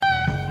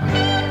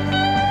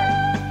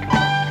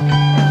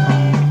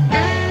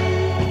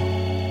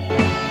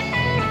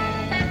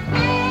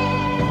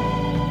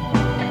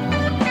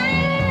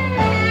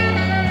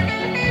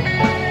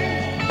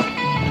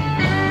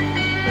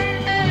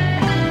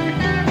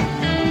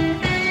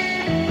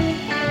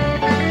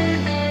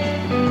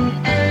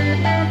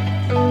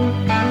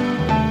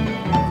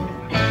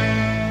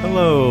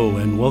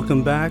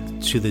Welcome back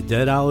to the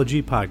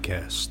Deadology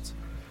Podcast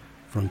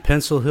from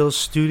Pencil Hill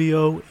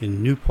Studio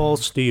in New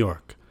Paltz, New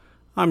York.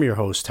 I'm your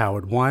host,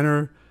 Howard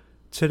Weiner.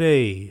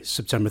 Today,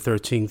 September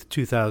 13th,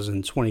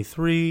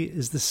 2023,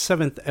 is the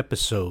 7th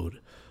episode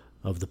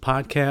of the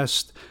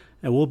podcast,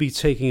 and we'll be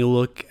taking a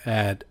look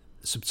at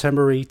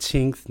September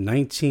 18th,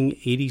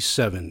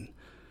 1987,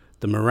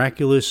 the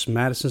Miraculous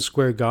Madison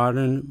Square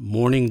Garden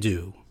Morning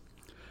Dew.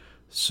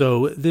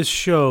 So this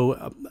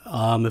show,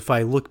 if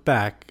I look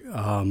back,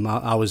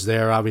 I was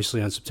there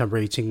obviously on September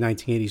 18,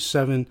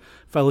 1987.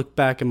 If I look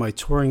back at my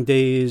touring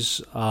days,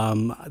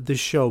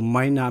 this show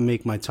might not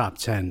make my top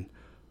 10,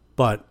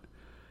 but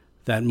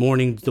that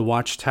morning, the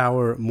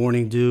Watchtower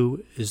Morning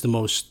Dew is the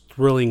most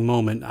thrilling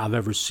moment I've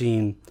ever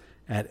seen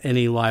at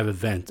any live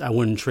event. I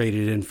wouldn't trade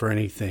it in for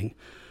anything.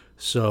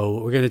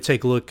 So we're going to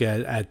take a look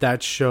at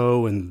that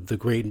show and the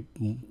great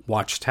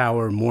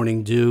Watchtower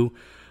Morning Dew.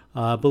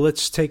 But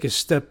let's take a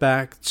step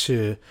back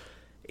to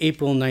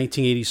April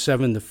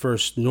 1987, the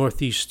first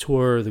Northeast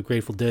tour the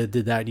Grateful Dead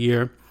did that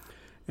year.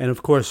 And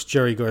of course,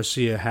 Jerry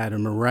Garcia had a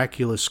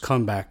miraculous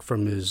comeback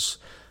from his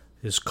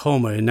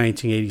coma in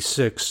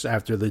 1986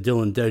 after the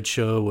Dylan Dead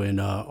show in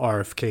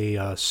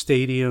RFK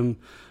Stadium.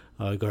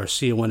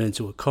 Garcia went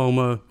into a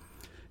coma.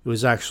 It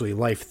was actually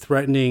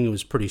life-threatening. It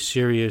was pretty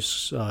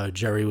serious.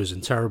 Jerry was in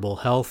terrible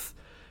health.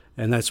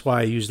 And that's why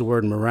I used the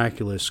word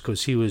miraculous,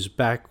 because he was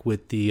back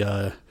with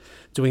the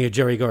doing a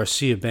Jerry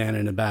Garcia band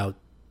in about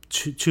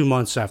two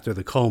months after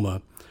the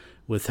coma,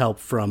 with help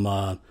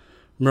from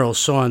Merle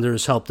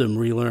Saunders, helped him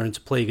relearn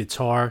to play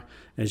guitar.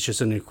 And it's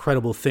just an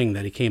incredible thing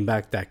that he came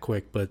back that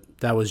quick, but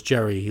that was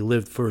Jerry. He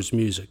lived for his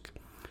music.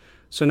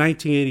 So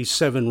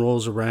 1987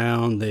 rolls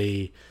around.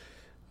 They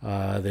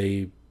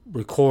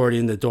record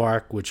In the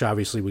Dark, which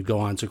obviously would go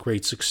on to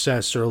great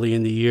success early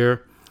in the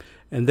year.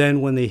 And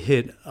then when they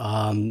hit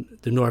the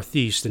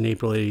Northeast in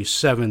April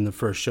 87, the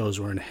first shows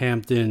were in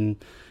Hampton.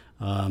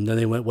 Then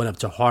they went up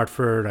to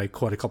Hartford. I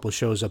caught a couple of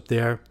shows up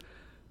there.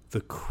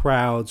 The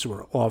crowds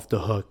were off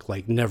the hook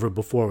like never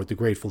before with the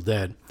Grateful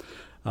Dead.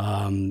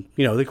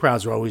 The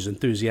crowds were always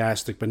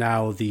enthusiastic, but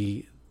now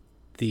the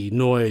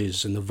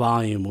noise and the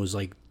volume was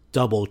like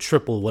double,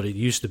 triple what it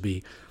used to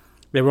be.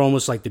 They were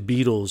almost like the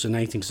Beatles in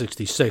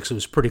 1966. It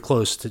was pretty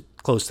close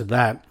to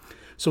that.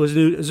 So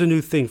it was a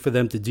new thing for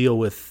them to deal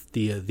with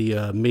the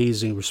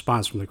amazing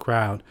response from the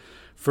crowd.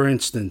 For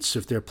instance,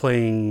 if they were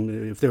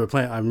playing,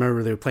 I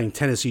remember they were playing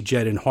Tennessee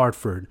Jet in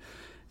Hartford,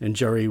 and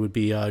Jerry would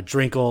be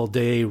drink all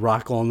day,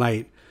 rock all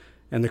night,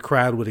 and the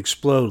crowd would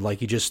explode like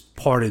he just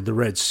parted the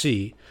Red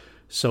Sea.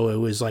 So it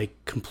was like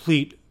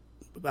complete,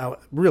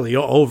 really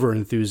over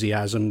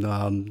enthusiasm.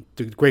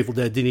 The Grateful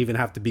Dead didn't even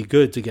have to be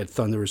good to get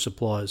thunderous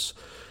applause.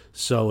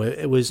 So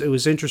it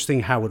was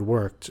interesting how it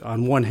worked.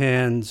 On one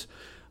hand,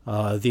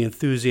 the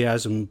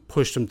enthusiasm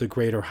pushed him to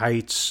greater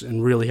heights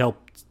and really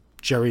helped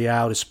Jerry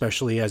out,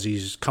 especially as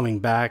he's coming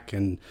back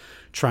and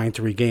trying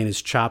to regain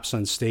his chops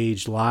on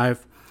stage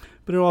live.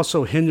 But it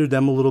also hindered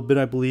them a little bit,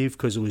 I believe,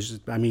 because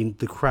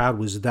the crowd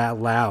was that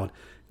loud.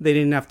 They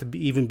didn't have to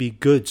even be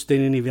good. They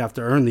didn't even have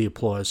to earn the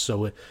applause.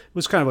 So it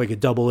was kind of like a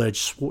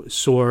double-edged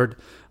sword.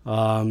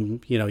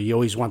 You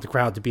always want the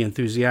crowd to be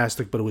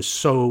enthusiastic, but it was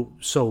so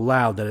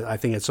loud that I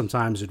think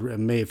sometimes it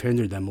may have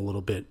hindered them a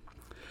little bit.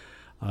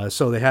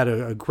 So they had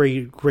a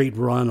great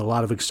run, a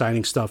lot of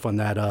exciting stuff on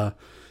that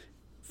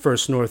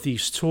first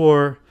Northeast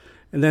tour.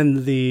 And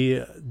then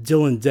the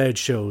Dylan Dead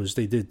shows,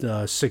 they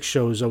did 6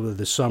 shows over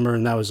the summer,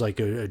 and that was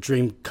like a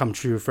dream come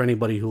true for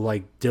anybody who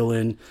liked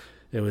Dylan.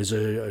 It was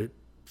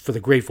for the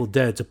Grateful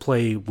Dead to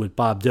play with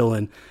Bob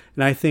Dylan.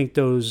 And I think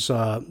those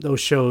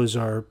shows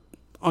are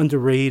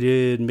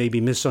underrated, maybe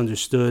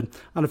misunderstood.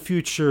 On a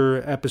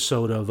future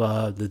episode of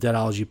the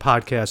Deadology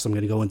Podcast, I'm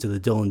going to go into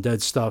the Dylan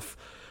Dead stuff.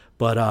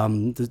 But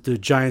the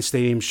Giant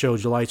Stadium show,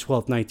 July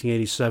 12th,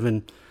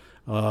 1987,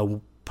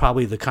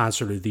 probably the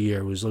concert of the year.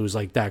 It was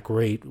like that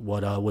great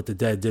what the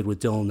Dead did with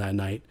Dylan that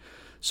night.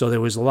 So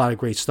there was a lot of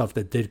great stuff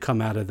that did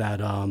come out of that,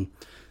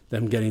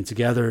 them getting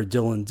together,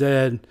 Dylan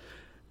Dead.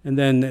 And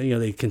then,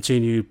 they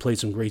continued, played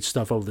some great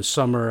stuff over the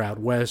summer out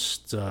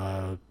west.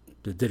 They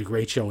did a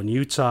great show in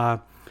Utah.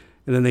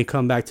 And then they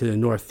come back to the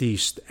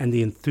Northeast, and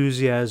the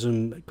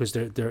enthusiasm, because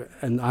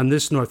and on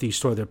this Northeast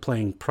tour, they're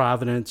playing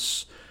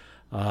Providence.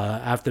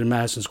 After the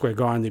Madison Square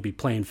Garden, they'd be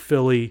playing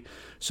Philly.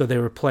 So they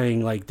were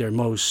playing like their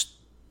most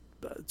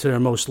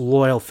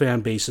loyal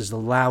fan bases, the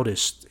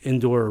loudest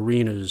indoor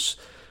arenas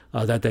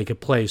that they could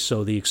play.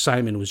 So the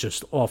excitement was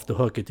just off the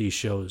hook at these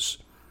shows.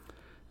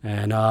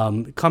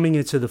 And coming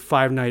into the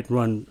 5-night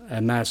run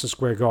at Madison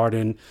Square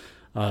Garden,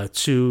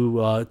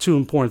 two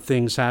important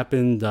things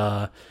happened.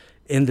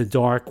 In the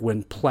Dark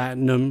went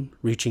platinum,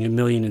 reaching 1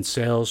 million in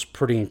sales.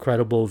 Pretty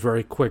incredible,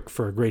 very quick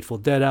for a Grateful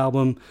Dead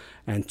album.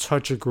 And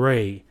Touch of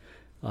Grey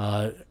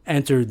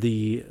entered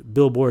the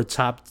Billboard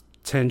Top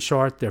 10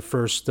 chart, their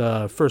first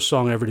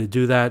song ever to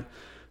do that.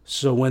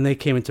 So when they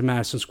came into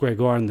Madison Square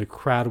Garden, the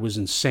crowd was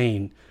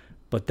insane.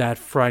 But that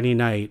Friday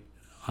night,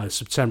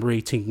 September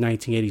 18th,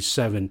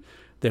 1987,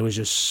 there was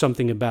just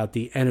something about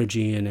the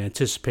energy and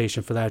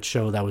anticipation for that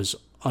show that was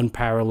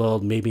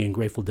unparalleled, maybe in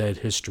Grateful Dead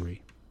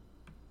history.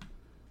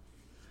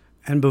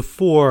 And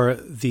before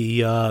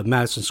the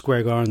Madison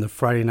Square Garden, the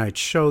Friday night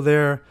show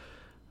there,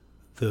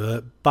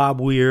 the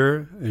Bob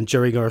Weir and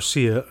Jerry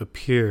Garcia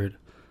appeared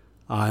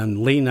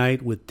on Late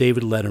Night with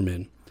David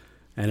Letterman.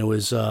 And it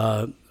was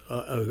a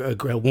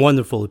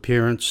wonderful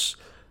appearance.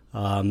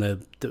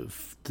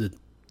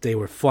 They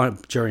were fun.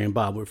 Jerry and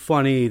Bob were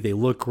funny. They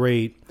looked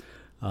great.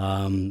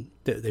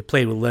 They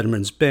played with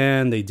Letterman's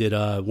band. They did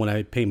When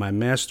I Paint My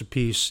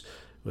Masterpiece,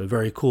 a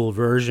very cool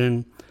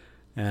version,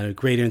 and a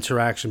great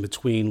interaction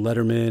between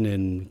Letterman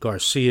and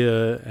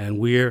Garcia and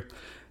Weir.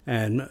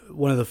 And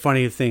one of the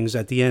funny things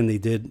at the end, they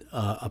did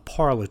a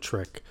parlor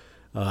trick.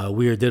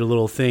 Weir did a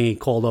little thing. He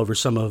called over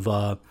some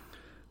of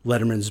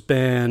Letterman's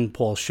band,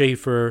 Paul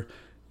Schaefer,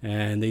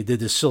 and they did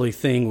this silly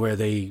thing where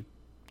they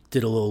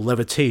did a little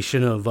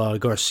levitation of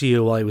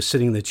Garcia while he was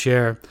sitting in the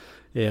chair.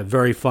 Yeah,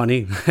 very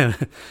funny.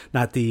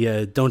 Not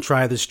the don't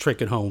try this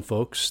trick at home,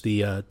 folks.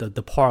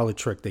 The parlor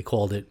trick, they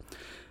called it.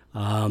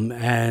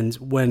 And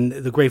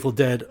when the Grateful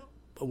Dead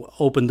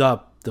opened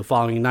up the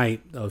following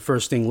night,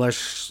 first thing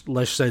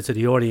Les said to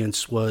the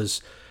audience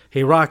was,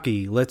 "Hey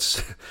Rocky,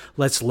 let's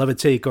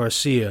levitate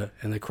Garcia,"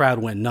 and the crowd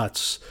went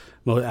nuts.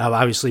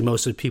 Obviously,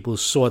 most of the people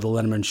saw the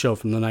Letterman show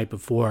from the night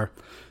before,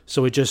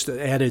 so it just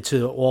added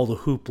to all the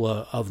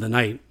hoopla of the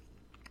night.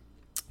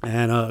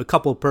 And a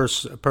couple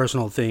of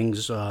personal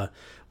things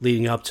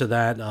leading up to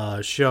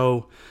that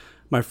show.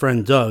 My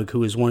friend Doug,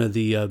 who is one of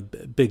the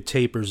big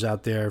tapers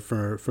out there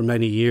for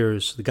many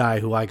years, the guy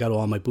who I got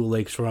all my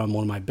bootlegs from,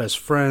 one of my best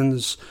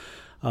friends.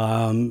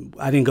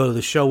 I didn't go to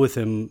the show with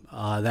him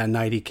that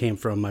night. He came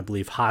from, I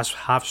believe,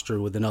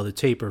 Hofstra with another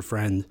taper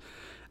friend.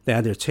 They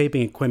had their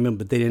taping equipment,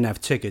 but they didn't have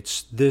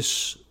tickets.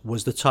 This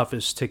was the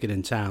toughest ticket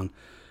in town,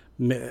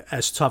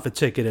 as tough a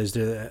ticket as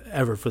there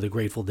ever for the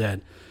Grateful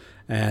Dead.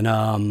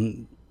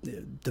 And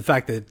the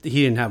fact that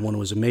he didn't have one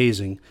was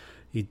amazing.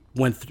 He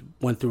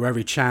went through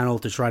every channel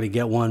to try to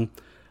get one.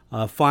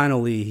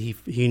 Finally,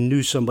 he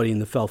knew somebody in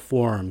the Felt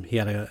Forum. He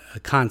had a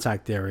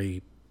contact there.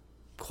 He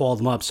called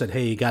him up, said,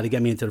 "Hey, you got to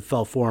get me into the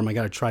Felt Forum. I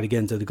got to try to get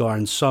into the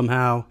Garden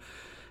somehow."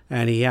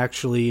 And he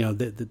actually,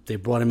 they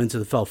brought him into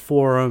the Felt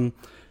Forum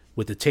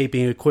with the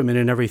taping equipment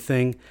and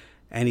everything.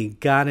 And he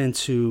got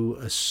into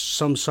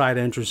some side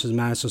entrance in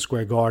Madison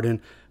Square Garden,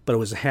 but it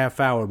was a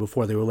half hour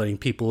before they were letting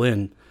people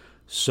in.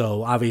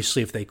 So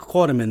obviously, if they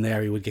caught him in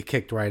there, he would get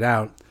kicked right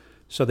out.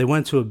 So they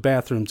went to a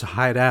bathroom to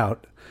hide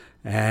out,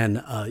 and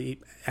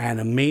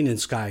a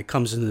maintenance guy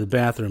comes into the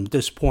bathroom. At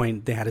this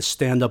point, they had to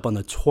stand up on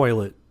the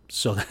toilet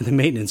so that the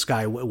maintenance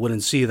guy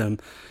wouldn't see them.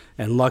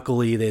 And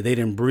luckily, they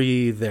didn't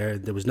breathe.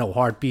 There was no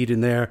heartbeat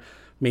in there.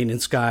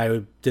 Maintenance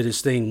guy did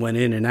his thing, went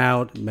in and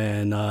out,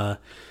 and a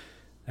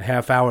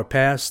half hour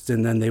passed,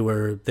 and then they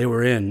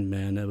were in.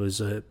 Man, it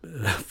was a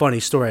funny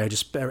story.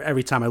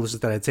 Every time I listen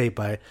to that tape,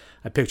 I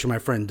picture my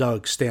friend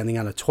Doug standing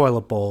on a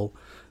toilet bowl,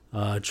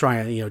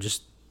 trying,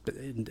 just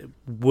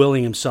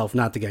willing himself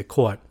not to get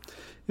caught.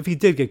 If he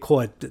did get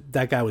caught,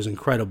 that guy was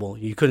incredible.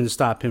 You couldn't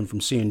stop him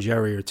from seeing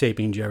Jerry or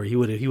taping Jerry. He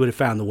would have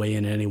found the way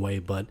in anyway,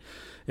 but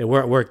it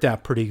worked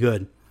out pretty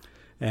good.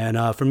 And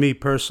for me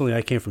personally,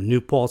 I came from New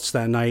Paltz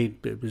that night.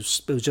 It was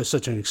just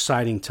such an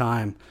exciting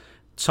time.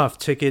 Tough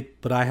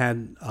ticket, but I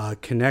had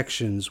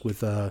connections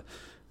with a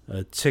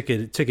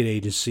ticket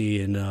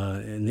agency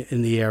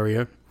in the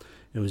area.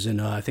 It was in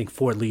I think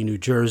Fort Lee, New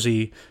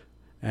Jersey,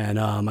 and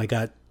I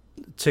got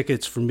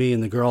tickets for me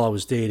and the girl I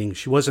was dating.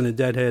 She wasn't a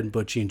Deadhead,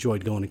 but she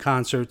enjoyed going to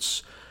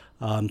concerts.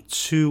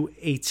 2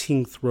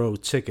 18th row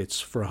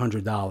tickets for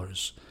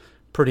 $100.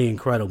 Pretty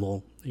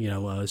incredible,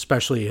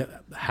 especially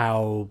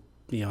how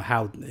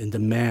in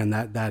demand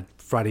that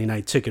Friday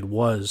night ticket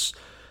was.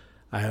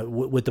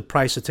 With the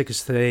price of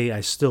tickets today,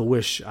 I still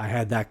wish I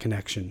had that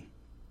connection.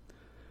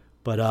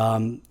 But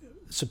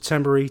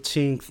September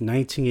 18th,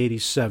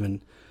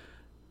 1987,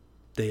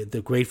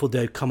 the Grateful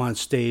Dead come on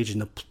stage,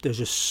 and there's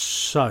just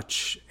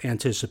such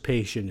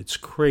anticipation. It's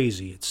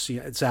crazy.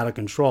 It's out of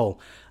control.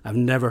 I've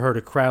never heard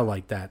a crowd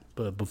like that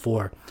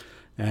before.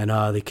 And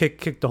they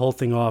kicked the whole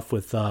thing off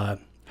with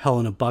Hell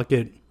in a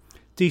Bucket.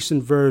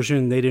 Decent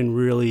version. They didn't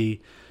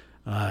really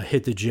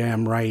hit the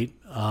jam right.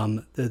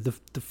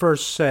 The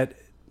first set,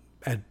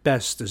 at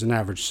best, is an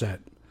average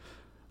set.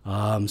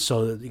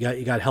 So you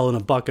got Hell in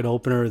a Bucket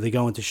opener. They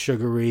go into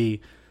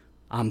Sugary.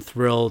 I'm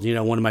Thrilled.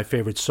 One of my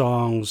favorite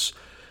songs.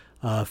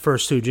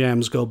 First two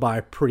jams go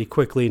by pretty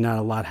quickly. Not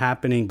a lot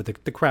happening,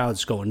 but the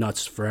crowd's going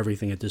nuts for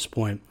everything at this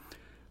point.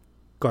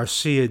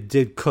 Garcia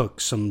did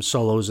cook some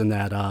solos in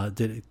that.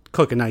 Did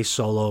cook a nice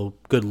solo,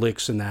 good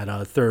licks in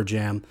that third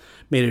jam.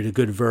 Made it a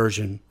good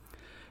version.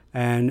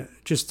 And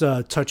just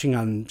touching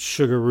on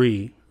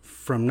Sugary,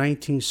 from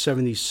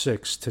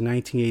 1976 to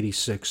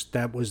 1986,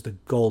 that was the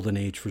golden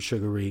age for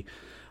Sugary.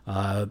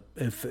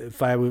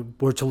 If I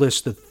were to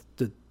list the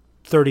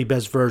 30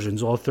 best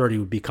versions, all 30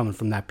 would be coming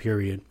from that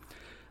period.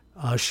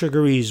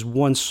 Sugary's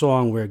one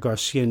song where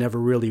Garcia never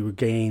really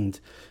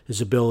regained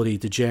his ability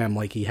to jam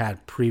like he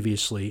had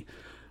previously.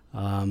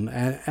 And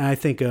I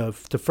think to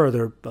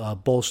further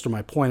bolster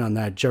my point on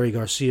that, Jerry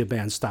Garcia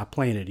Band stopped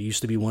playing it. It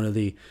used to be one of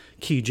the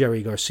key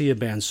Jerry Garcia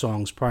Band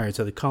songs prior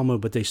to the coma,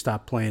 but they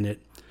stopped playing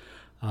it.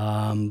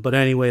 But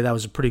anyway, that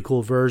was a pretty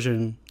cool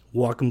version.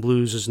 Walkin'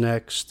 Blues is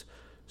next.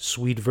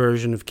 Sweet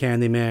version of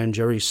Candyman.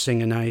 Jerry's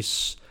singing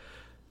nice.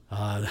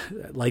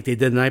 Like they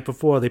did the night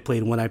before, they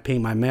played When I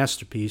Paint My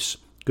Masterpiece.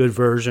 Good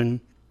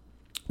version.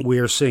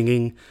 We're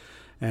singing.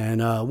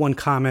 And one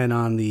comment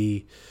on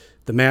the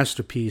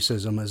masterpiece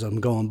as I'm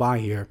going by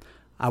here,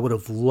 I would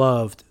have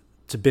loved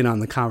to been on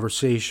the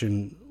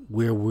conversation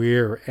where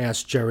Weir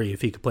asked Jerry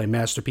if he could play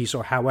Masterpiece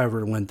or however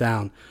it went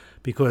down,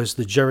 because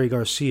the Jerry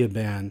Garcia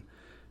Band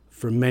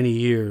for many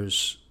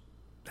years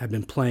had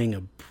been playing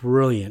a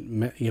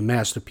brilliant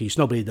masterpiece.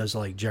 Nobody does it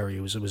like Jerry.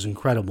 It was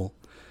incredible.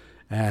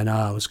 And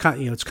it's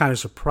kind of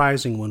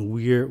surprising when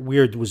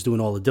Weird was doing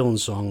all the Dylan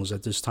songs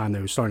at this time.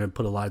 They were starting to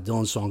put a lot of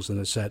Dylan songs in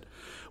the set.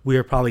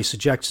 Weird probably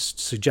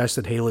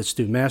suggested, hey, let's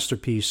do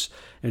Masterpiece,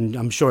 and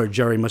I'm sure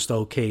Jerry must have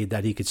okayed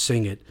that he could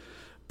sing it.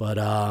 But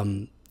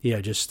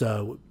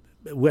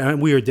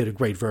Weird did a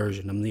great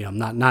version. I'm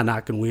not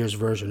knocking Weird's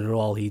version at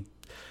all. He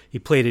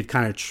played it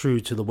kind of true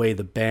to the way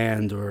the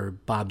band or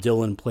Bob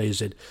Dylan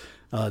plays it.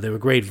 They were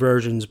great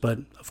versions, but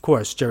of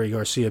course, Jerry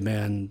Garcia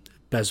Band,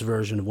 best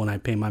version of When I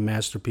Paint My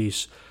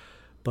Masterpiece.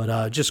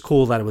 But just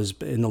cool that it was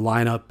in the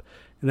lineup.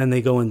 And then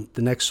they go in,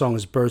 the next song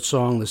is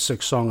Birdsong, the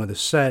sixth song of the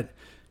set.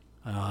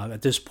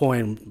 At this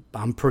point,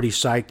 I'm pretty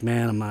psyched,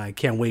 man. I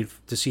can't wait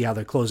to see how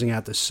they're closing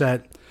out the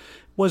set. It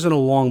wasn't a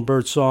long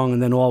Birdsong,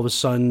 and then all of a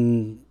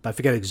sudden, I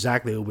forget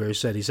exactly what Weir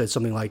said. He said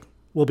something like,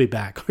 we'll be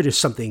back, or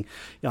just something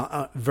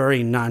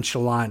very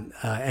nonchalant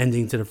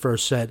ending to the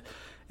first set.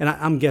 And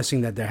I'm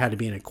guessing that there had to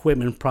be an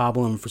equipment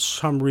problem. For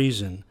some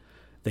reason,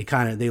 they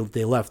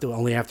left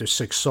only after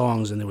 6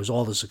 songs, and there was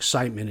all this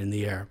excitement in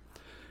the air.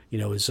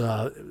 It was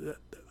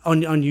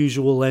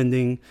unusual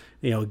ending.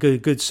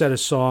 Good set of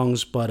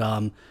songs,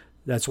 but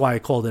that's why I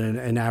called it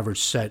an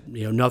average set.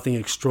 Nothing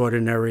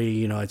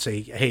extraordinary. I'd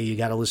say, hey, you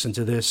got to listen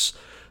to this.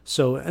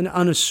 So an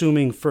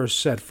unassuming first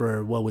set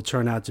for what would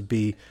turn out to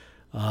be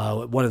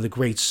one of the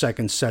great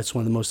second sets,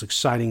 one of the most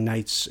exciting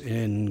nights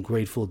in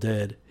Grateful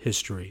Dead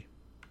history.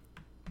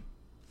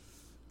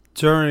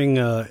 During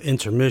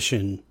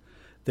intermission,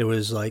 there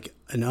was like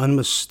an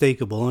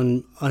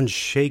unmistakable,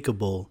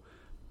 unshakable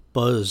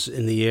buzz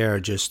in the air.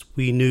 Just,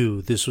 we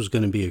knew this was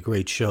going to be a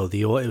great show.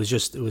 It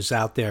was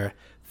out there,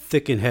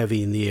 thick and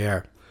heavy in the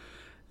air.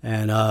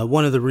 And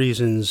one of the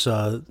reasons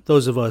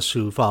those of us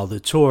who followed the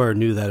tour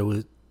knew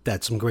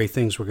that some great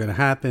things were going to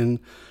happen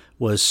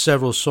was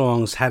several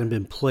songs hadn't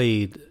been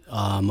played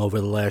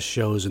over the last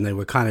shows, and they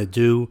were kind of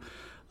due.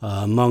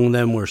 Among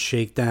them were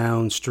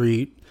Shakedown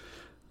Street,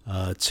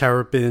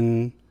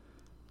 Terrapin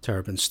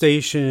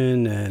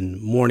Station,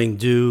 and Morning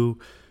Dew.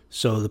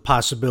 So the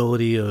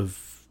possibility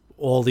of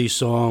all these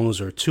songs,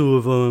 or 2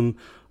 of them,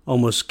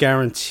 almost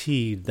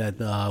guaranteed that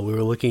we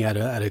were looking at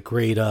a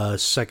great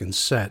second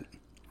set.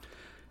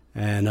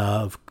 And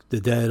the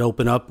Dead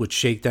open up with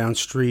Shakedown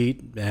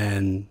Street,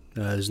 and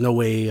there's no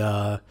way,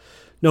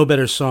 no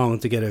better song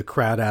to get a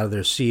crowd out of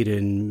their seat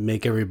and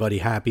make everybody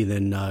happy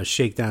than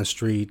Shakedown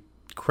Street.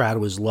 Crowd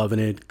was loving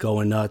it,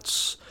 going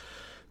nuts,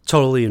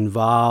 totally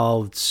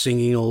involved,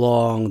 singing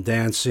along,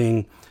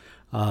 dancing.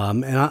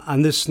 And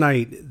on this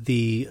night,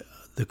 the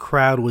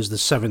crowd was the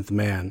 7th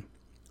man.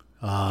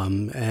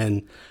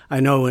 And I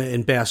know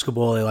in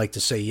basketball they like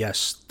to say,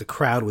 yes, the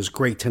crowd was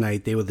great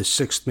tonight. They were the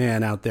 6th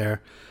man out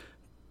there.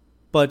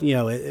 But,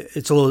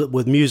 it's a little,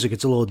 with music,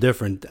 it's a little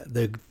different.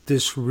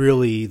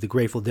 The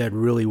Grateful Dead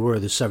really were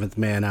the 7th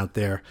man out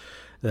there.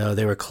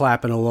 They were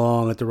clapping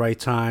along at the right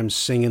time,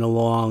 singing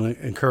along,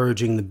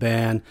 encouraging the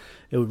band.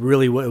 It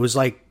was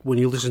like when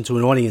you listen to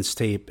an audience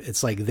tape,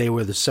 it's like they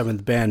were the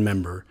 7th band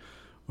member.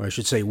 Or I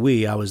should say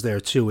I was there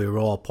too. We were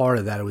all part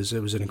of that. It was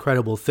an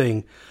incredible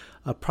thing.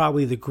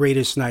 Probably the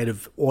greatest night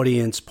of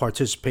audience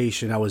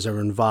participation I was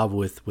ever involved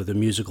with a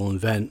musical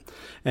event.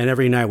 And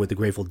every night with the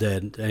Grateful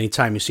Dead,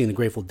 anytime you seen the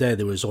Grateful Dead,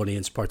 there was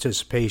audience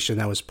participation.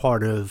 That was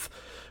part of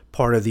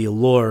the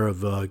allure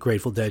of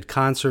Grateful Dead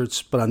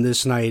concerts. But on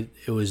this night,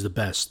 it was the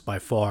best by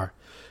far.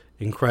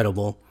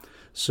 Incredible.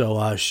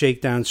 So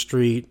Shakedown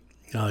Street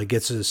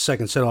gets a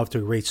second set off to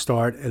a great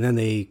start, and then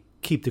they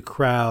keep the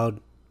crowd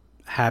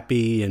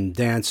happy and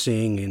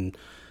dancing and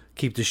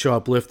keep the show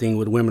uplifting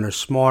with Women Are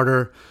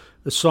Smarter.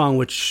 A song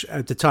which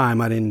at the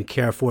time I didn't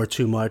care for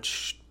too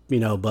much,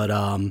 but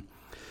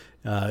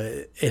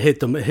it hit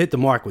the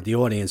mark with the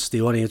audience.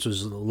 The audience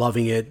was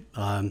loving it.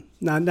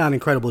 Not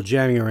incredible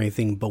jamming or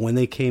anything, but when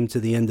they came to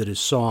the end of the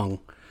song,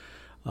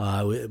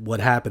 what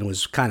happened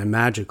was kind of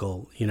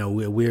magical.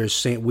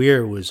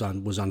 Weir was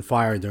on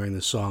fire during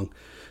the song,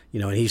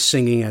 and he's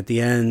singing at the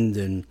end,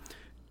 and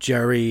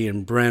Jerry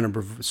and Brent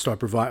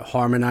start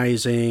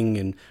harmonizing,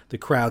 and the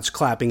crowd's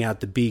clapping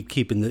out the beat,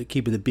 keeping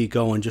the beat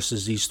going, just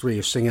as these 3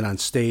 are singing on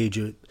stage.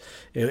 It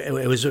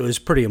was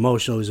pretty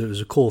emotional. It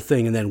was a cool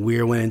thing. And then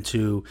Weir went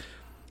into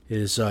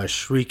his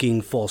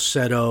shrieking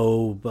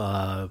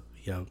falsetto,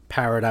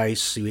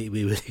 Paradise. He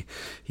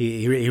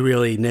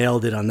really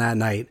nailed it on that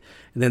night.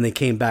 And then they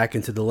came back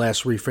into the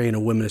last refrain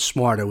of Women Are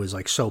Smarter was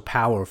like so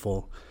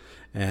powerful.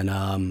 And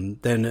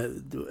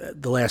then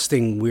the last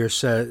thing Weir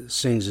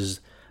sings is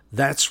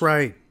 "That's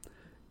Right."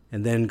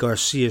 And then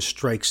Garcia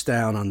strikes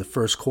down on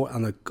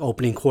the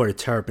opening chord of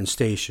Terrapin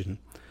Station,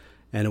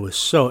 and it was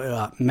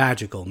so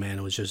magical, man.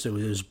 It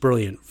was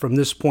brilliant. From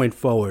this point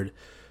forward,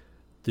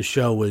 the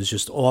show was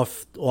just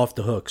off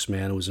the hooks,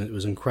 man. It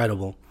was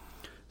incredible.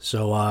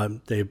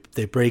 So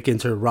they break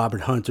into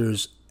Robert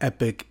Hunter's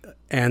epic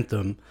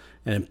anthem,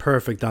 and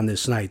perfect on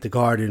this night. The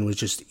Garden was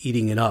just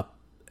eating it up,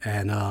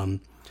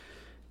 and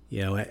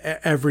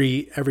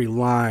every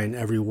line,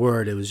 every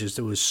word, it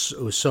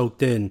was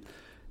soaked in.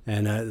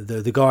 And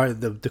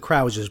the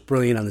crowd was just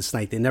brilliant on this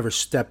night. They never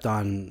stepped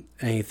on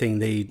anything.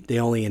 They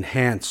only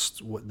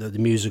enhanced the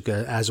music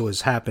as it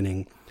was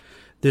happening.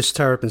 This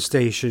Terrapin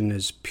Station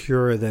is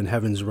purer than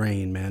Heaven's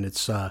Rain, man.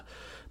 It's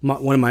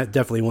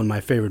definitely one of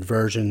my favorite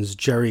versions.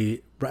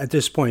 At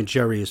this point,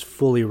 Jerry is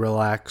fully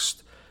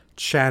relaxed,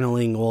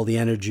 channeling all the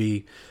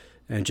energy,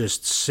 and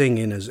just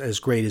singing as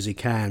great as he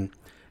can.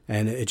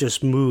 And it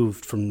just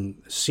moved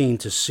from scene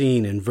to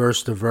scene and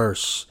verse to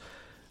verse.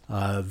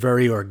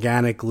 Very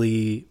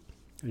organically,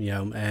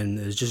 and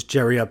it's just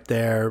Jerry up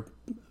there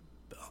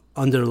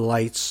under the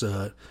lights,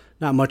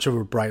 not much of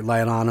a bright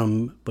light on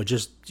him, but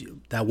just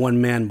that one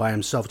man by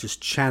himself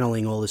just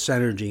channeling all this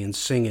energy and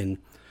singing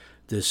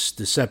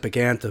this epic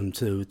anthem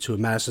to a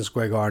Madison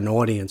Square Garden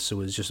audience. It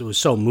was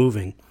so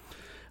moving.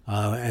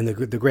 And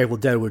the Grateful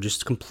Dead were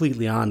just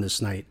completely on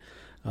this night.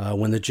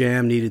 When the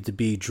jam needed to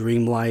be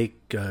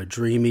dreamlike,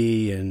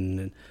 dreamy,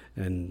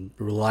 and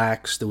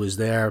relaxed, it was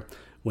there.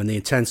 When the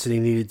intensity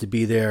needed to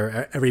be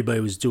there,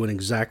 everybody was doing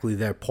exactly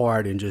their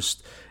part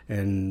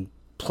and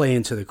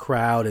playing to the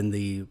crowd, and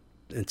the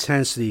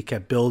intensity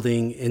kept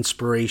building.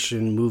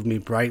 Inspiration moved me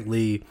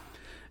brightly,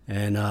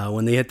 and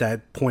when they hit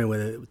that point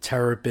with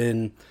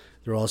Terrapin,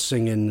 they're all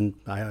singing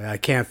I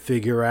Can't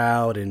Figure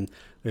Out, and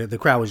the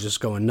crowd was just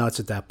going nuts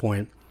at that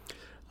point.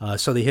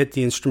 So they hit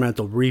the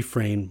instrumental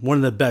refrain, one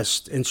of the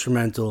best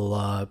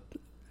instrumental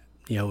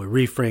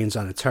refrains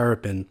on a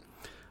Terrapin.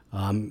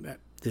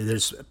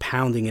 There's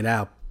pounding it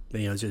out.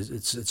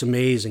 It's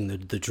amazing,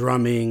 the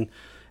drumming,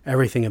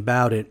 everything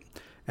about it.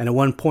 And at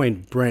one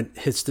point, Brent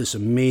hits this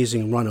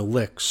amazing run of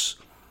licks,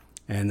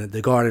 and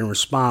the Garden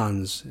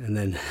responds. And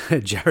then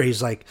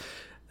Jerry's like,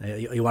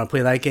 "You want to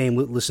play that game?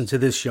 Listen to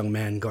this, young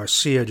man."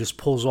 Garcia just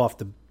pulls off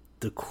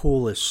the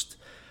coolest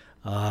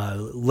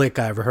lick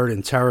I ever heard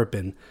in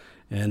Terrapin,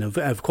 and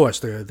of course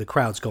the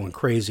crowd's going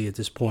crazy at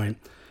this point.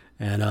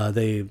 And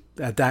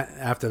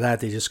after that,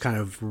 they just kind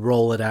of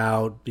roll it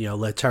out,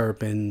 let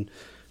Terrapin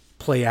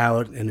play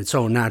out in its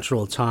own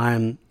natural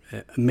time.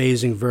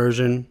 Amazing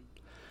version.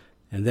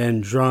 And then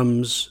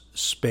drums,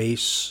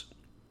 space.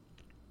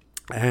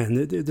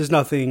 And there's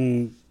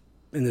nothing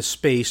in the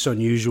space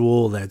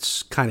unusual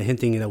that's kind of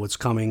hinting at what's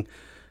coming.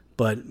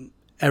 But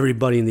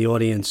everybody in the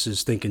audience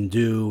is thinking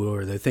do,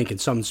 or they're thinking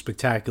something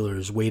spectacular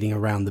is waiting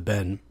around the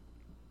bend.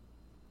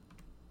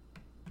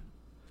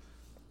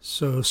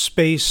 So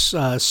space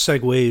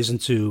segues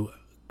into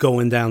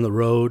Going Down the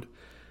Road,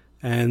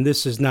 and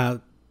this is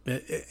not.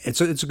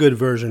 It's a good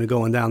version of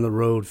Going Down the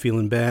Road,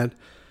 Feeling Bad,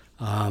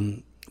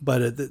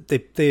 but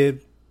they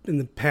in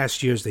the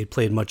past years they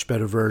played much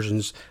better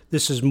versions.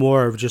 This is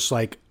more of just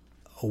like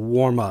a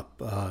warm up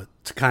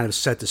to kind of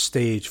set the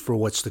stage for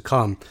what's to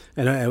come,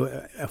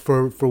 and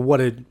for what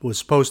it was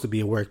supposed to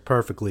be, it worked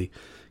perfectly,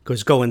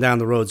 because Going Down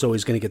the Road is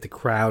always going to get the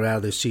crowd out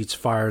of their seats,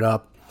 fired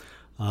up.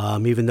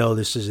 Even though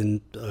this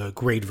isn't a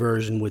great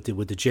version with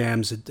the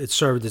jams, it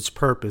served its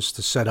purpose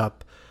to set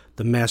up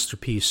the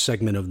masterpiece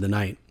segment of the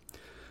night.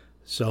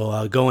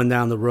 So Going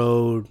Down the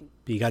Road,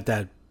 you got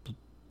the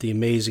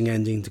amazing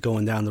ending to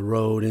Going Down the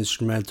Road,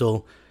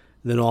 instrumental.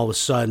 And then all of a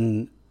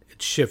sudden,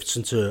 it shifts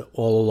into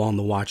All Along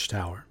the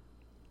Watchtower.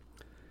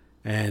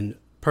 And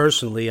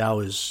personally, I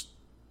was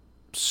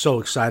so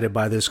excited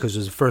by this because it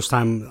was the first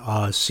time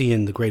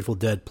seeing the Grateful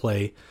Dead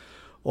play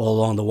All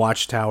Along the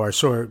Watchtower.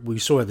 We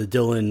saw the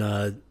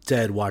Dylan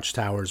Dead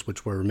Watchtowers,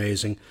 which were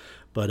amazing,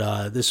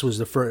 but this was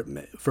the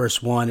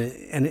first one,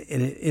 and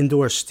in an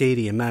indoor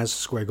stadium, Madison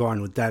Square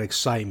Garden, with that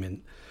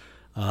excitement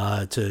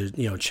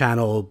to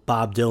channel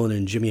Bob Dylan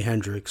and Jimi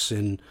Hendrix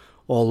in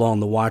All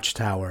Along the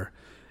Watchtower,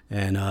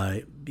 and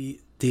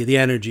the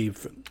energy,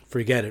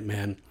 forget it,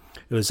 man.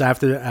 It was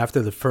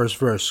after the first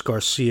verse,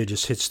 Garcia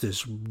just hits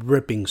this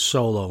ripping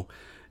solo,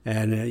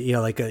 and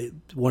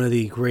one of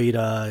the great.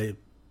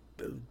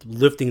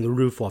 Lifting the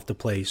roof off the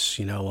place, it's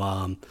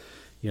an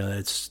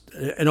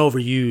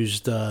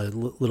overused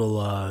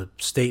little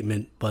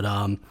statement, but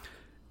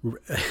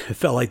it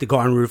felt like the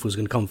Garden roof was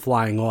going to come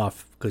flying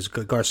off because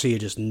Garcia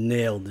just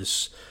nailed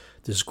this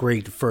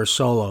great first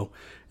solo,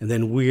 and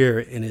then Weir,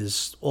 in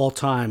his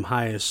all-time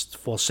highest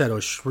falsetto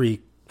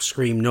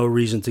scream, "No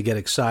Reason to Get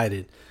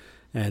Excited,"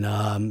 and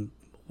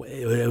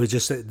it was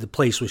just the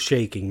place was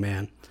shaking,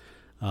 man.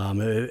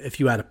 If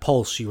you had a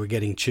pulse, you were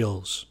getting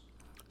chills.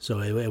 So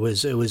it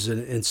was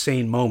an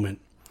insane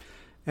moment.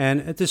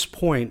 And at this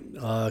point,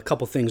 a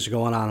couple things are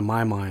going on in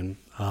my mind.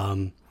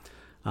 I'm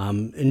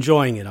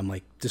enjoying it. I'm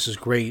like, this is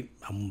great.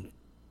 I'm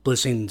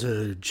listening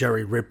to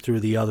Jerry rip through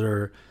the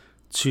other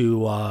two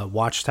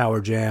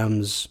Watchtower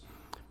jams,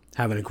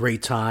 having a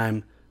great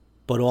time.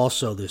 But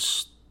also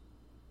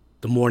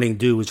the Morning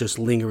Dew was just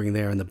lingering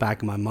there in the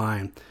back of my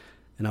mind.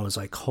 And I was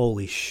like,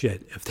 holy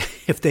shit,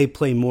 if they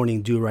play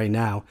Morning Dew right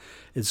now,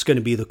 it's going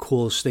to be the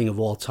coolest thing of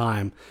all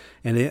time.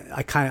 And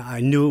I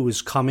knew it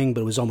was coming,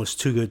 but it was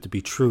almost too good to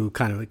be true,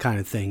 kind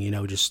of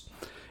thing, just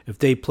if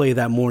they play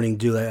that Morning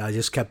Dew, I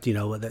just kept,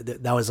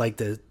 that was like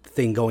the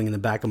thing going in the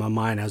back of my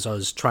mind as I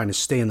was trying to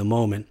stay in the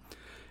moment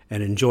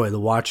and enjoy the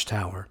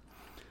Watchtower.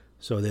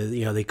 So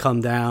they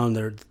come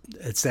down,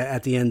 it's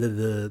at the end of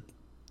the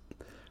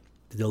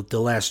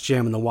last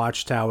jam, and the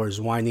Watchtower is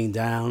winding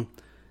down.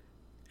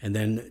 And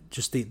then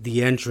just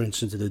the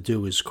entrance into the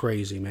Dew is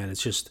crazy, man.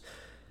 It's just,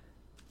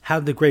 how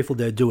did the Grateful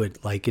Dead do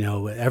it? Like, they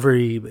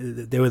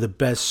were the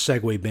best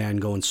segue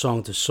band going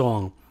song to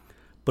song.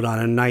 But on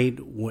a night,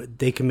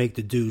 they can make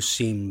the Dew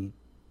seem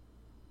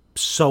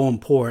so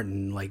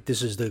important. Like,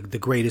 this is the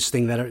greatest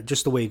thing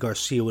just the way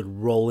Garcia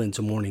would roll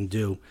into Morning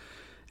Dew.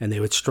 And they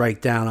would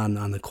strike down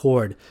on the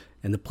chord,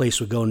 and the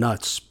place would go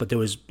nuts. But there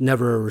was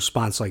never a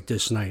response like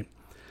this night.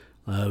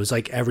 It was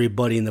like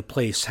everybody in the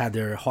place had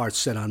their hearts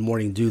set on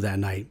Morning Dew that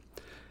night.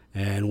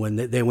 And when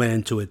they went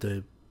into it,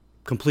 the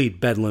complete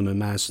bedlam in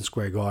Madison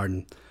Square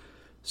Garden.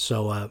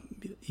 So,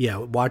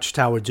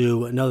 Watchtower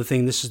Dew. Another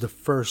thing, this is the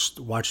first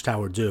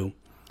Watchtower Dew.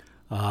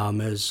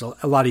 As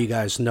a lot of you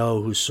guys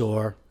know who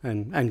saw,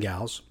 and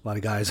gals, a lot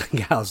of guys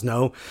and gals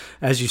know,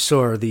 as you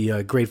saw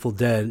the Grateful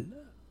Dead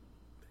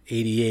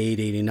 88,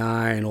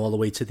 89, all the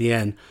way to the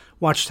end,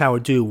 Watchtower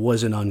Dew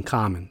wasn't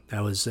uncommon.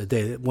 That was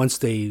once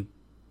they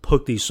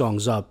hooked these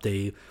songs up,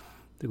 the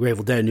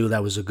Grateful Dead knew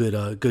that was a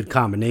good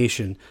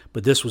combination.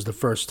 But this was the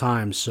first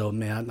time, so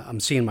man,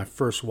 I'm seeing my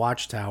first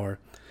Watchtower,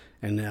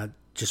 and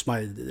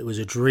it was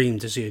a dream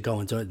to see it go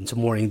into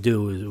Morning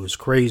Dew. It was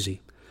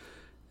crazy,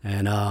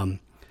 and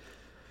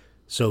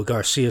so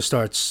Garcia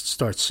starts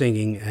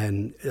singing,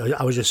 and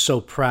I was just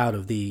so proud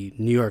of the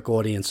New York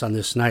audience on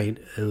this night.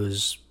 It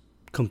was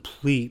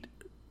complete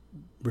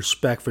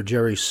respect for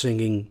Jerry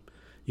singing.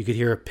 You could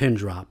hear a pin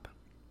drop,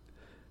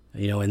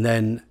 and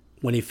then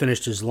when he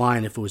finished his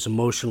line, if it was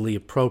emotionally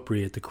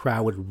appropriate, the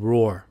crowd would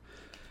roar.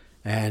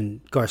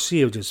 And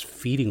Garcia was just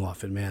feeding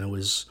off it, man. It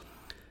was,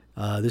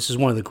 this is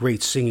one of the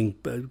great singing,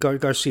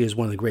 Garcia is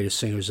one of the greatest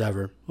singers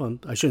ever. Well,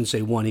 I shouldn't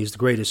say one, he's the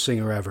greatest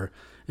singer ever.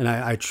 And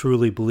I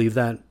truly believe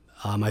that.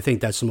 I think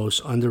that's the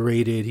most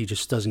underrated. He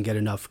just doesn't get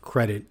enough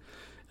credit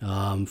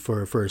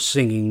for his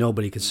singing.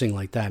 Nobody can sing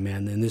like that,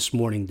 man. And this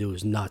Morning Dew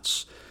is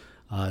nuts.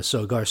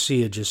 So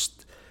Garcia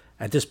just,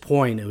 at this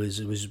point, it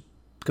was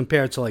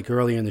compared to like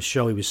earlier in the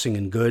show, he was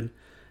singing good.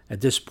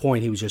 At this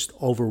point, he was just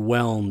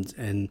overwhelmed,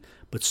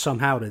 but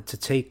somehow to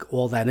take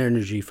all that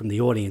energy from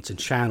the audience and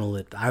channel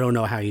it, I don't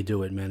know how you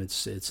do it, man.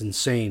 It's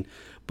insane.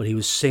 But he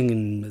was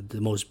singing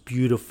the most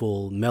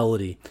beautiful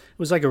melody. It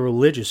was like a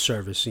religious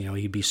service,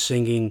 he'd be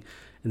singing,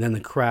 and then the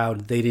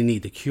crowd, they didn't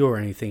need the cure or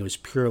anything. It was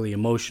purely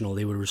emotional.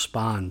 They would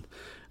respond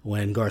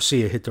when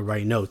Garcia hit the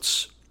right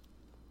notes.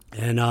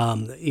 And,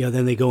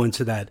 then they go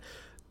into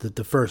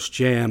the first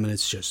jam, and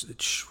it's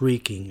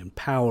shrieking and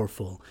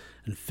powerful,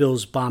 and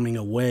Phil's bombing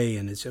away,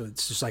 and it's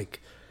just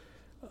like,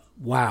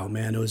 wow,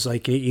 man. It was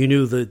like you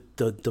knew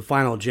the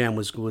final jam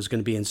was going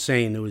to be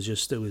insane. It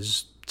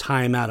was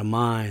time out of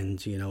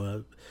mind,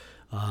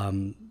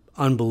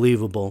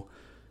 unbelievable.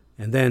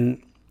 And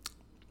then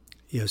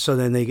so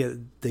then they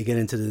get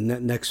into the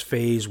next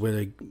phase where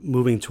they're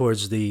moving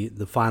towards the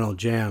final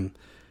jam,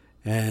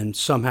 and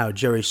somehow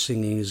Jerry's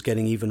singing is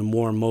getting even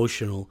more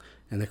emotional,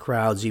 and the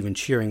crowd's even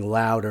cheering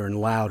louder and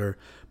louder,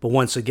 but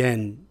once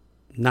again,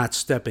 not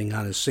stepping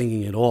on his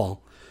singing at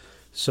all.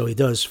 So he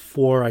does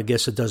 4, I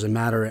guess it doesn't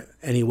matter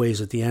anyways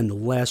at the end. The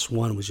last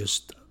one was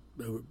just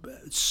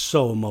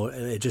so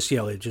it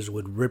just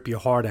would rip your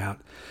heart out.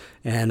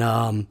 And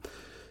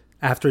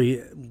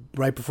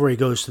right before he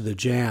goes to the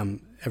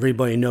jam,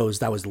 everybody knows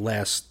that was the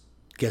last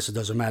Guess It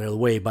Doesn't Matter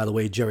by the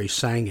way Jerry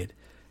sang it.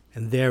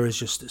 And there is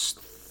just this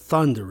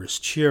thunderous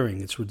cheering.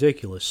 It's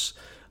ridiculous.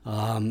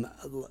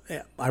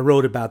 I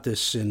wrote about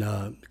this in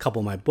a couple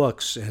of my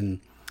books, and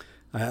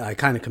I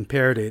kind of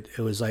compared it.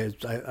 It was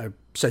like I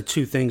said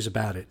 2 things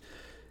about it.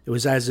 It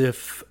was as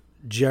if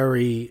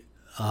Jerry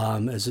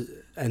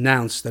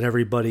announced that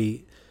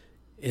everybody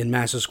in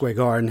Madison Square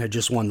Garden had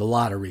just won the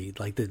lottery.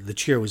 Like the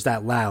cheer was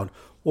that loud.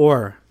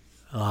 Or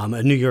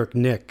a New York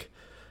Knick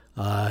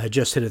had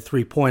just hit a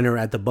 3-pointer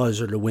at the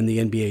buzzer to win the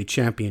NBA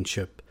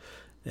championship.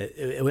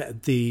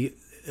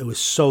 It was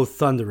so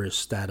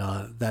thunderous,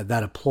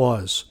 that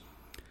applause.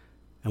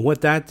 And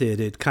what that did,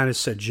 it kind of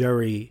set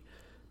Jerry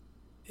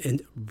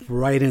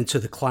right into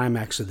the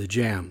climax of the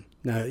jam.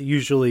 Now,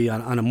 usually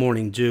on a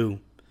Morning Dew,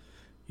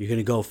 you're going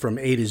to go from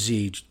A to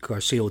Z.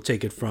 Garcia will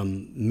take it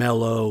from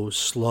mellow,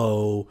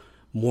 slow,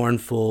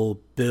 mournful,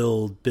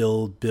 build,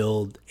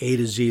 A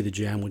to Z the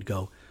jam would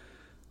go.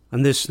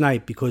 On this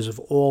night, because of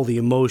all the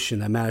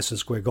emotion at Madison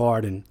Square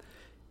Garden,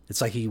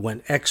 it's like he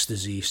went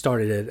ecstasy. He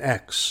started at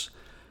X.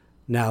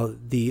 Now,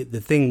 the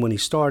thing when he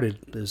started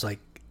is like,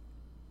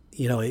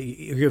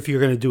 if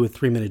you're going to do a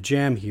 3-minute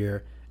jam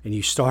here and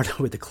you start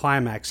with the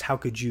climax, how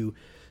could you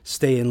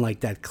stay in like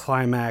that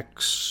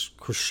climax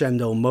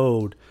crescendo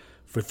mode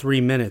for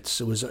 3 minutes?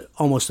 It was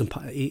almost,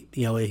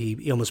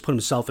 he almost put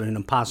himself in an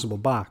impossible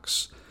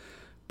box.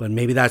 But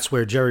maybe that's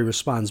where Jerry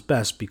responds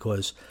best,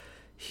 because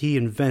he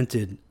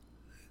invented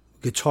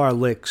guitar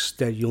licks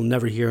that you'll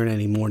never hear in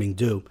any Morning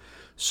Dew.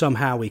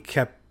 Somehow he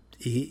kept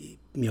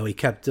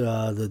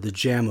the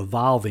jam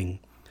evolving,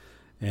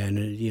 and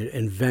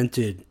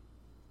invented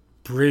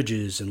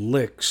bridges and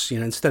licks.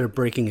 Instead of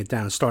breaking it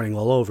down, starting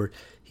all over,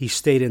 he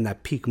stayed in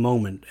that peak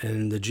moment,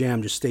 and the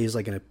jam just stays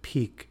like in a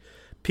peak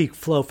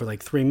flow for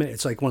like 3 minutes.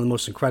 It's like one of the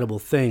most incredible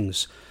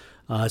things.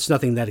 It's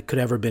nothing that could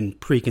ever been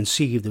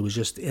preconceived. It was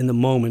just in the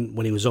moment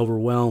when he was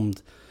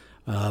overwhelmed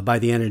by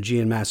the energy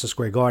in Madison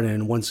Square Garden,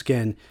 and once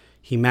again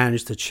he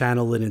managed to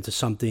channel it into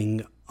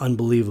something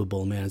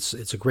unbelievable. Man,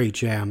 it's a great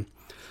jam.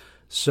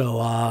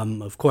 So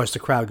of course the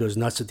crowd goes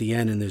nuts at the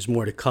end, and there's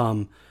more to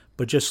come.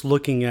 But just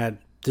looking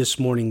at this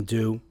Morning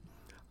Dew,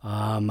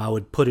 I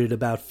would put it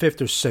about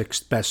 5th or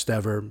 6th best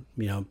ever.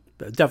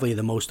 Definitely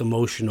the most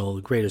emotional,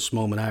 greatest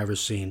moment I ever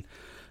seen.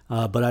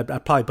 But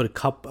I'd probably put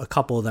a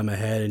couple of them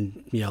ahead,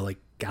 and like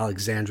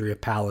Alexandria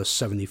Palace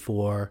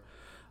 74,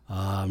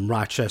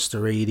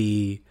 Rochester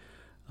 80,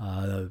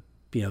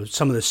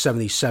 some of the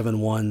 77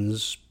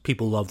 ones.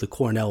 People love the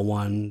Cornell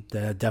one.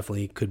 That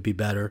definitely could be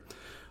better.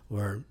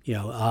 Or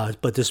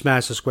but this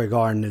Madison Square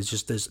Garden is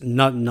just, there's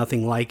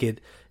nothing like it.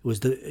 It was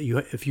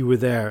if you were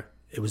there,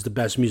 it was the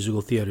best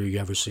musical theater you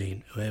ever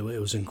seen. It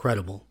was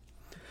incredible.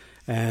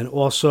 And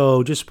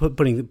also, just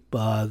putting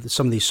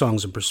some of these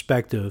songs in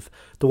perspective,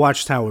 the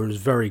Watchtower is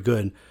very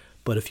good.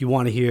 But if you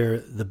want to hear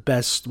the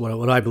best,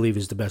 what I believe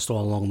is the best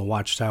all along the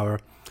Watchtower,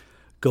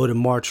 go to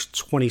March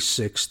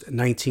 26th,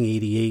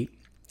 1988,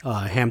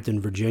 Hampton,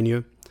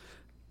 Virginia.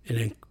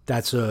 And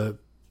I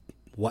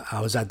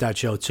was at that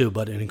show too,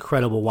 but an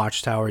incredible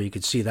Watchtower. You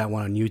could see that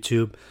one on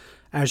YouTube.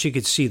 As you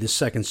could see, the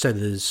second set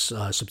of this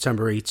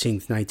September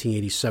 18th,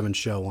 1987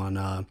 show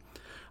on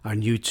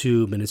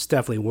YouTube, and it's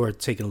definitely worth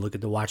taking a look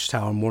at the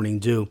Watchtower Morning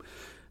Dew,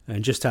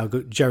 and just how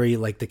good Jerry,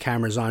 like the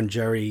camera's on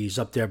Jerry, he's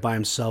up there by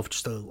himself,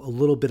 just a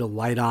little bit of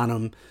light on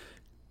him,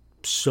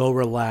 so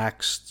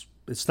relaxed.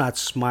 It's not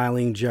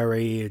smiling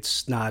Jerry,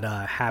 it's not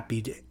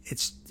happy,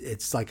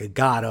 it's like a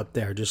god up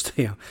there, just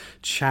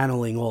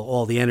channeling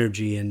all the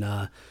energy and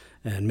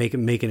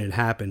making it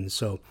happen.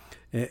 So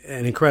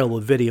an incredible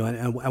video.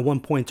 And at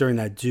one point during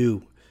that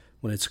Dew,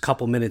 when it's a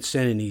couple minutes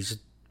in and he's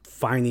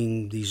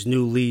finding these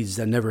new leads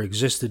that never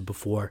existed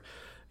before,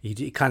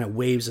 he kind of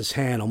waves his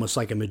hand almost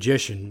like a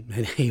magician,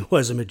 and he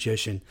was a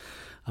magician.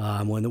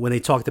 When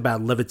they talked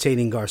about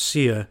levitating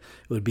Garcia,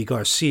 it would be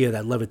Garcia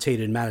that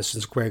levitated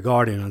Madison Square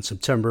Garden on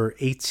September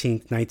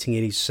 18th,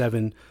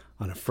 1987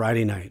 on a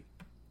Friday night.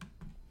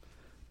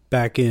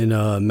 Back in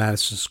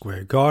Madison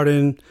Square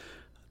Garden,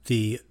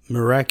 the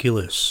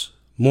Miraculous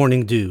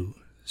Morning Dew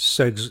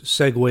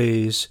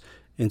segues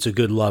into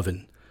Good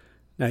Lovin'.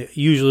 Now,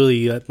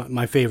 usually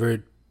my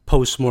favorite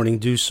post-Morning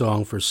Dew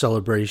song for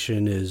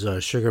celebration is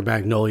Sugar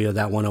Magnolia.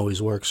 That one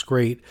always works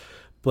great,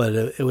 but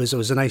it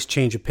was a nice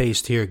change of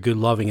pace here. Good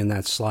Loving in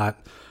that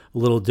slot, a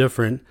little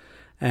different,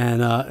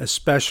 and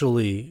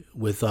especially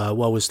with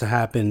what was to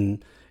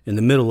happen in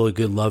the middle of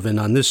Good Lovin'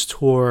 on this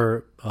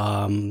tour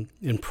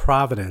in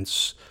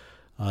Providence.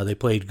 They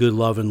played Good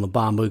Lovin', La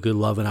Bamba, Good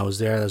Lovin'. I was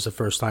there. That was the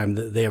first time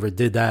that they ever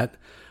did that.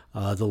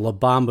 The La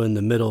Bamba in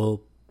the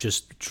middle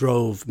just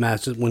drove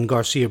Madison. When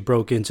Garcia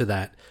broke into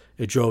that,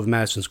 it drove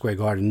Madison Square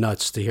Garden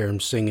nuts to hear him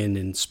singing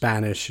in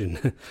Spanish,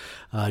 and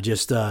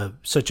just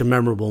such a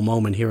memorable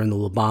moment here in the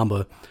La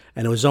Bamba.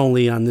 And it was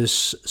only on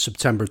this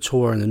September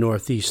tour in the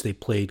Northeast they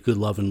played Good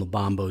Lovin', La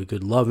Bamba,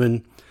 Good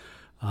Lovin'.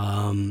 So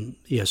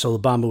La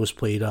Bamba was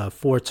played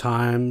 4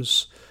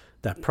 times.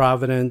 That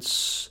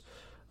Providence,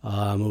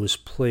 it was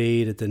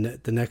played at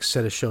the next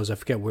set of shows. I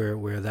forget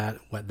where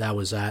that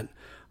was at.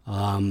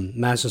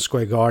 Madison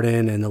Square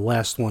Garden, and the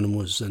last one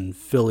was in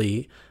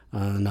Philly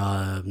on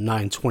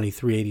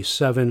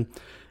 9/23/87,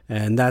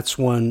 and that's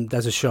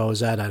a show I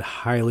was at. I'd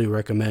highly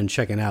recommend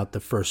checking out the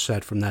first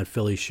set from that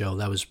Philly show.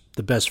 That was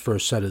the best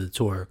first set of the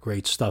tour.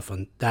 Great stuff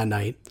on that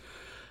night.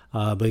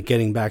 But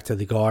getting back to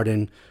the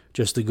Garden,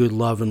 just the Good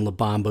Lovin', La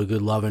Bamba,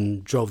 Good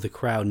Lovin' drove the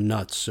crowd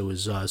nuts. It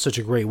was such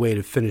a great way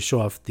to finish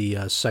off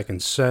the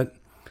second set.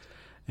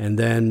 And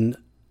then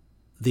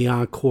the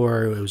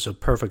encore, it was a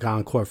perfect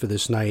encore for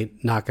this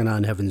night, Knocking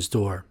on Heaven's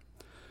Door.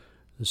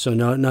 So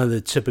none of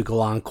the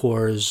typical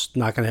encores.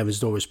 Knocking on Heaven's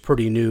Door was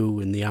pretty new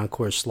in the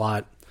encore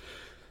slot.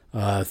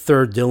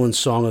 Third Dylan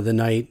song of the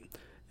night,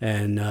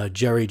 and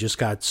Jerry just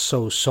got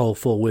so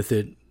soulful with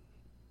it.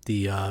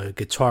 The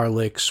guitar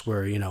licks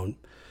were,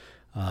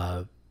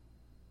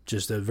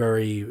 just a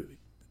very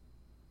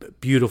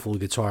beautiful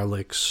guitar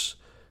licks,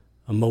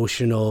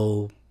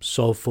 emotional,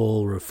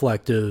 soulful,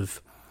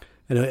 reflective.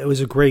 And it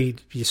was a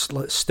great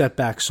step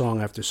back song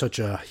after such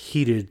a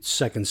heated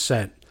second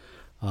set.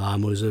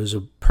 It was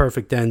a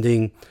perfect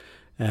ending.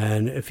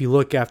 And if you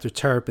look after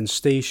Terrapin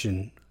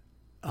Station,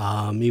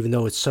 even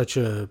though it's such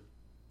a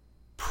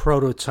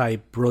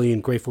prototype,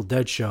 brilliant Grateful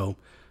Dead show,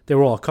 they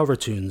were all cover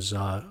tunes,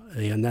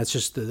 and that's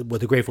just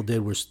what the Grateful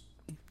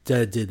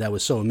Dead did that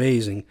was so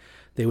amazing.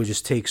 They would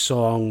just take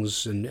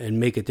songs and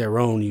make it their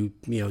own. You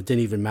know, it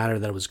didn't even matter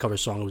that it was a cover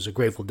song; it was a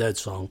Grateful Dead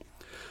song.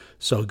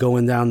 So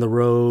Going Down the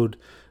Road,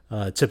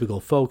 typical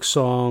folk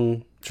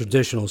song,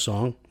 traditional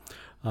song,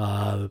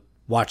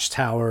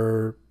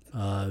 Watchtower,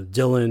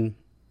 Dylan,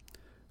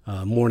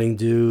 Morning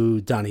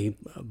Dew,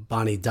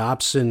 Bonnie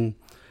Dobson,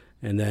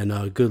 and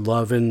then Good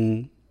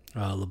Lovin',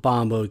 La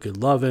Bamba, Good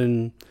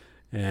Lovin',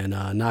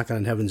 and Knocking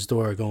on Heaven's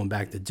Door, going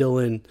back to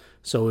Dylan.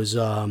 So it was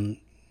an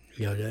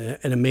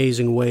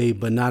amazing way,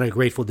 but not a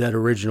Grateful Dead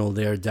original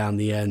there down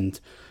the end.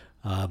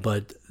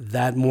 But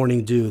that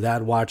Morning Dew,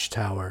 that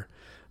Watchtower,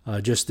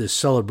 just this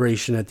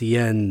celebration at the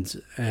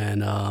end,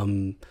 and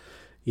on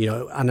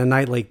a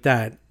night like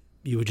that,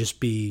 you would just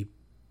be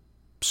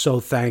so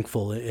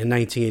thankful. In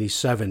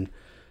 1987,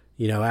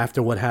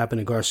 after what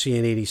happened in Garcia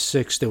in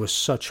 86, there was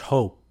such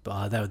hope,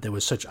 that there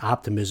was such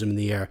optimism in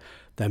the air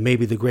that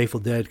maybe the Grateful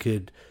Dead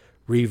could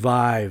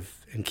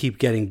revive and keep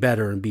getting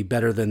better and be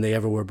better than they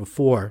ever were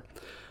before.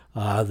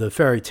 The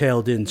fairy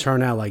tale didn't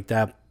turn out like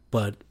that,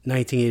 but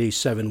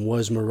 1987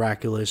 was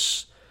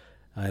miraculous,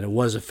 and it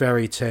was a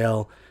fairy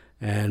tale,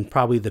 and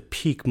probably the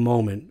peak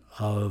moment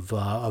of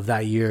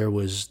that year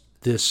was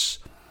this,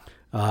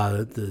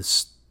 the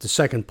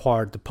second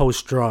part, the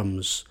post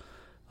drums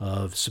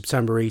of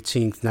September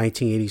 18th,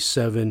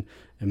 1987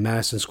 in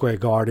Madison Square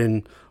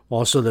Garden.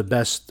 Also the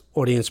best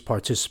audience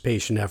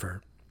participation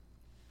ever.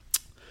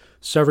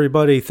 So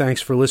everybody,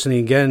 thanks for listening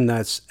again.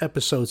 That's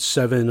episode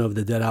 7 of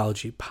the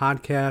Deadology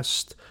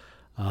podcast.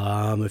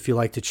 If you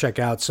like to check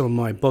out some of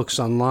my books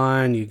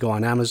online, you go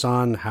on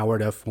Amazon,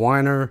 Howard F.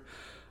 Weiner.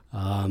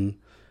 And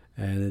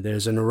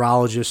there's a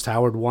neurologist,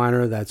 Howard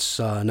Weiner. That's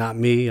not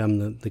me.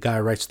 I'm the guy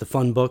who writes the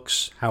fun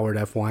books, Howard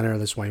F. Weiner.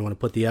 That's why you want to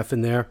put the F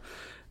in there.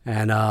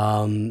 And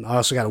I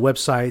also got a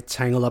website,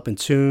 Tangled Up in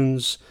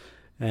Tunes.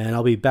 And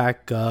I'll be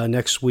back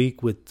next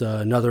week with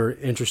another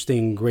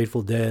interesting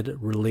Grateful Dead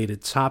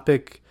related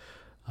topic.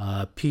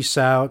 Peace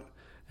out,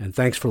 and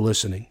thanks for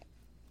listening.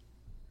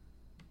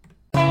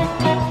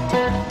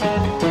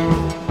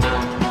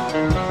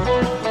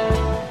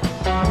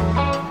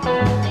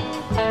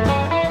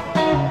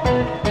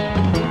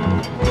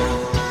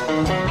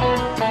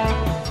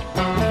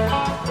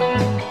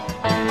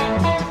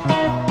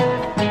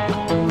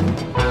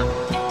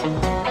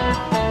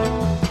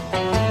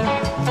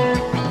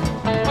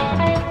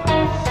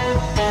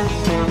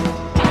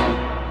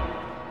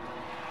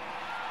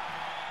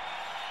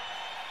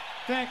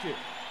 Thank you.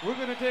 We're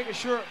going to take a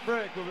short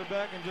break. We'll be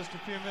back in just a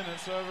few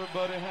minutes, so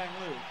everybody hang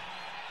loose.